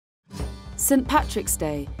St. Patrick's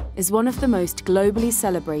Day is one of the most globally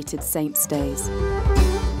celebrated saints' days.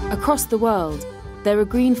 Across the world, there are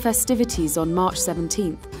green festivities on March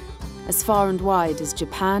 17th, as far and wide as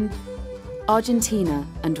Japan, Argentina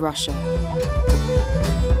and Russia.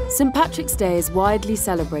 St. Patrick's Day is widely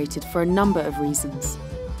celebrated for a number of reasons,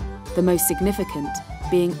 the most significant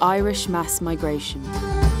being Irish mass migration.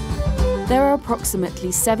 There are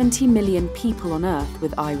approximately 70 million people on Earth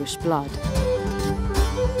with Irish blood.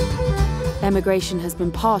 Emigration has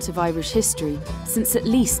been part of Irish history since at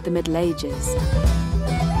least the Middle Ages.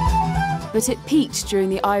 But it peaked during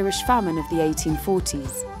the Irish famine of the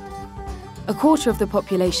 1840s. A quarter of the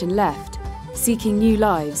population left, seeking new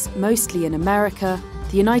lives, mostly in America,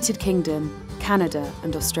 the United Kingdom, Canada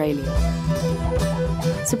and Australia.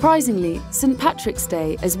 Surprisingly, St. Patrick's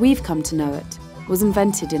Day, as we've come to know it, was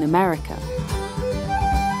invented in America.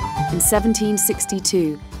 In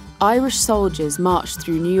 1762, Irish soldiers marched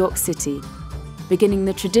through New York City, beginning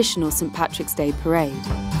the traditional St. Patrick's Day parade.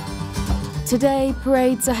 Today,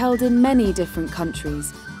 parades are held in many different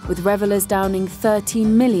countries, with revellers downing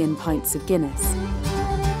 13 million pints of Guinness.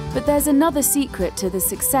 But there's another secret to the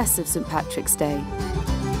success of St. Patrick's Day: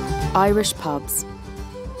 Irish pubs.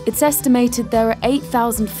 It's estimated there are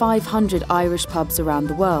 8,500 Irish pubs around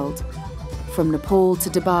the world, from Nepal to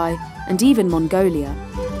Dubai and even Mongolia.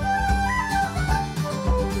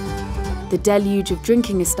 The deluge of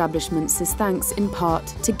drinking establishments is thanks in part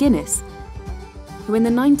to Guinness, who in the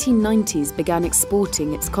 1990s began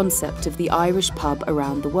exporting its concept of the Irish pub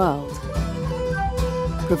around the world,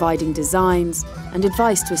 providing designs and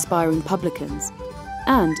advice to aspiring publicans,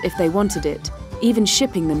 and, if they wanted it, even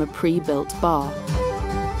shipping them a pre-built bar.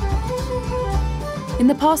 In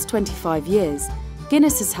the past 25 years,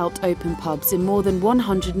 Guinness has helped open pubs in more than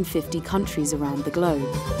 150 countries around the globe.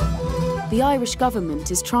 The Irish government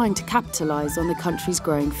is trying to capitalise on the country's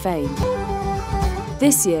growing fame.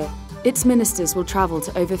 This year, its ministers will travel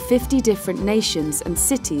to over 50 different nations and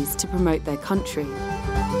cities to promote their country.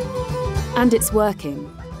 And it's working.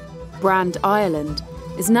 Brand Ireland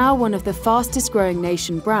is now one of the fastest growing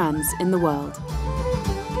nation brands in the world.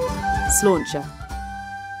 Sláinte.